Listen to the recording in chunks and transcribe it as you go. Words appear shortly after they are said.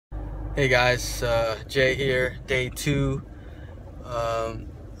Hey guys, Jay here, day two.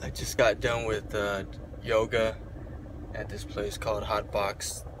 I just got done with yoga at this place called Hot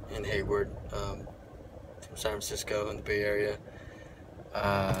Box in Hayward, from San Francisco in the Bay Area.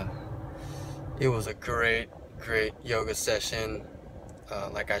 Uh, it was a great yoga session.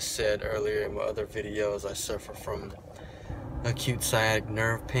 Like I said earlier in my other videos, I suffer from acute sciatic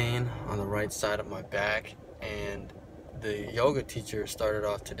nerve pain on the right side of my back, and the yoga teacher started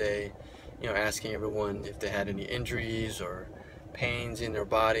off today, asking everyone if they had any injuries or pains in their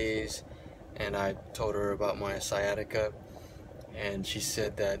bodies, and I told her about my sciatica, and she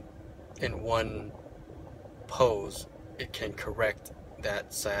said that in one pose it can correct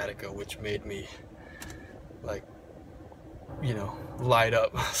that sciatica, which made me like, light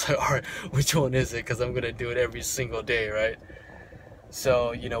up. So, all right, which one is it? Because I'm gonna do it every single day, right?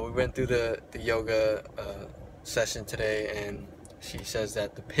 So, we went through the yoga session today, and she says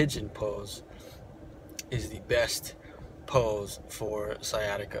that the pigeon pose is the best pose for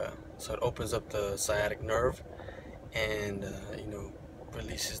sciatica. So it opens up the sciatic nerve and,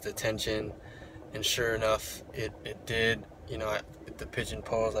 releases the tension. And sure enough, it did. The pigeon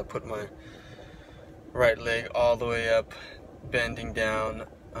pose, I put my right leg all the way up, bending down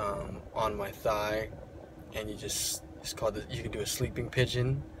on my thigh, and it's called you can do a sleeping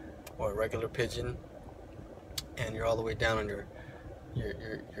pigeon or a regular pigeon, and you're all the way down on your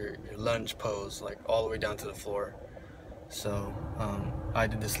lunge pose, like all the way down to the floor. So I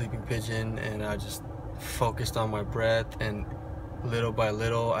did the sleeping pigeon, and I just focused on my breath, and little by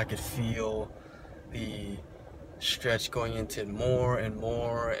little I could feel the stretch going into more and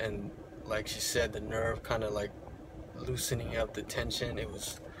more, and like she said, the nerve kind of like loosening up the tension. It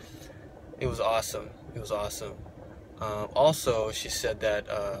was awesome. It was awesome. Also, she said that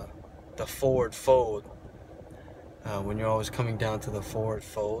the forward fold, when you're always coming down to the forward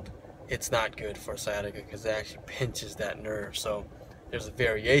fold, it's not good for sciatica because it actually pinches that nerve. So there's a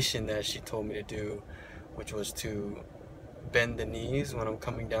variation that she told me to do, which was to bend the knees when I'm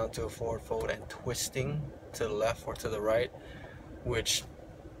coming down to a forward fold and twisting to the left or to the right, which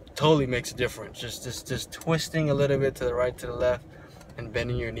totally makes a difference. Just twisting a little bit to the right, to the left, and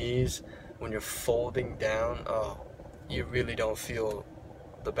bending your knees when you're folding down. Oh, you really don't feel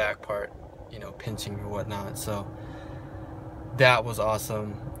the back part, pinching or whatnot. So that was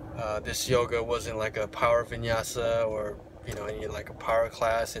awesome. This yoga wasn't like a power vinyasa or any like a power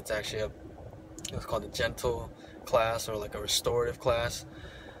class. It's called a gentle class, or like a restorative class.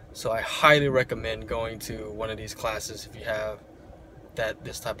 So I highly recommend going to one of these classes if you have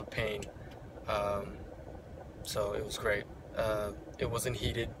this type of pain. So it was great. It wasn't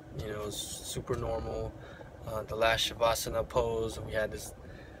heated, it was super normal. The last Shavasana pose, we had this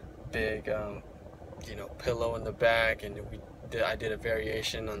big pillow in the back, and I did a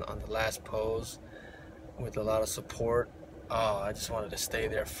variation on the last pose with a lot of support. Oh, I just wanted to stay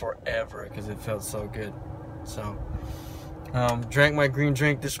there forever because it felt so good. So drank my green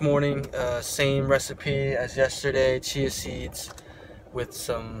drink this morning, same recipe as yesterday, chia seeds with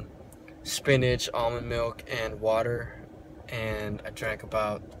some spinach, almond milk, and water. And I drank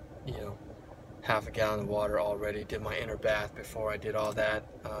about half a gallon of water already. Did my inner bath before I did all that.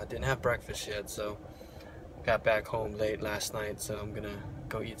 Didn't have breakfast yet, so got back home late last night, so I'm gonna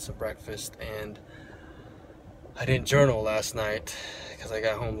go eat some breakfast. And I didn't journal last night because I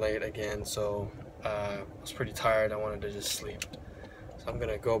got home late again, so I was pretty tired. I wanted to just sleep. So I'm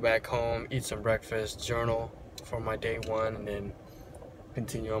gonna go back home, eat some breakfast, journal for my day one, and then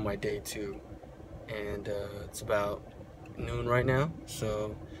continue on my day two. And it's about noon right now,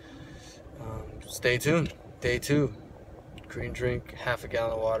 so stay tuned. Day two, green drink, half a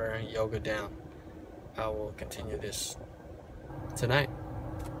gallon of water, yoga down. I will continue this tonight.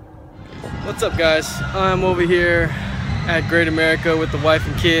 What's up, guys? I'm over here at Great America with the wife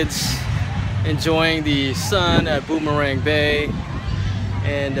and kids, enjoying the sun at Boomerang Bay,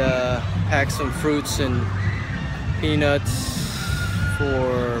 and packed some fruits and peanuts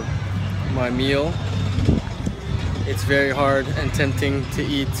for my meal. It's very hard and tempting to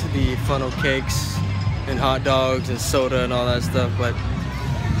eat the funnel cakes and hot dogs and soda and all that stuff, but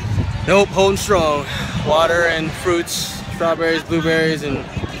nope, holding strong. Water and fruits, strawberries, blueberries, and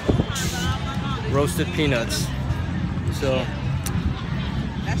roasted peanuts. So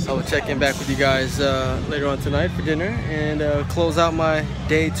I will check in back with you guys later on tonight for dinner, and close out my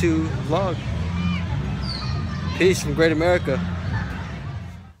day two vlog. Peace from Great America.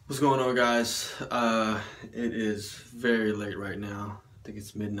 What's going on, guys? It is very late right now. I think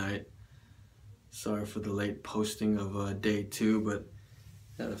it's midnight. Sorry for the late posting of day two, but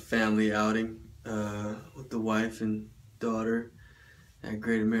had a family outing with the wife and daughter, at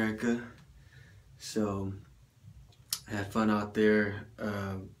Great America. So I had fun out there.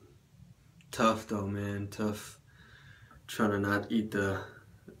 Tough though, man. Tough trying to not eat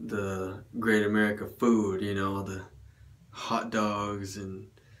the Great America food, you know, the hot dogs and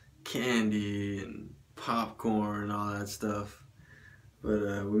candy and popcorn and all that stuff.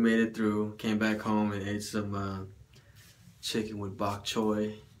 But we made it through. Came back home and ate some chicken with bok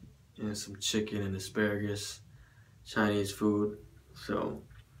choy and some chicken and asparagus, Chinese food. So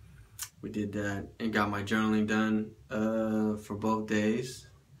we did that and got my journaling done for both days.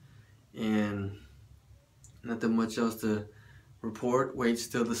 And nothing much else to report. Weight's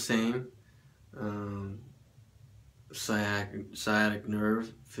still the same. Sciatic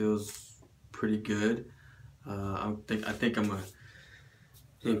nerve feels pretty good. I think I'm gonna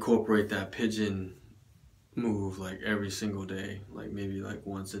incorporate that pigeon move like every single day, like maybe like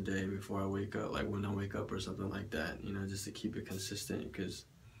once a day before I wake up, like when I wake up or something like that, you know, just to keep it consistent, because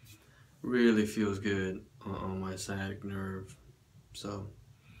really feels good on my sciatic nerve. So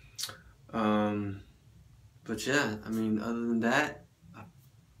but yeah, I mean, other than that,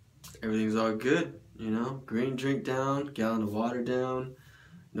 everything's all good, you know. Green drink down, gallon of water down,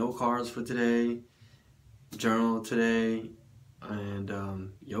 no carbs for today, journal today,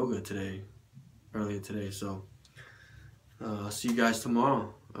 and yoga today, earlier today. So I'll see you guys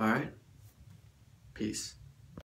tomorrow. All right, peace.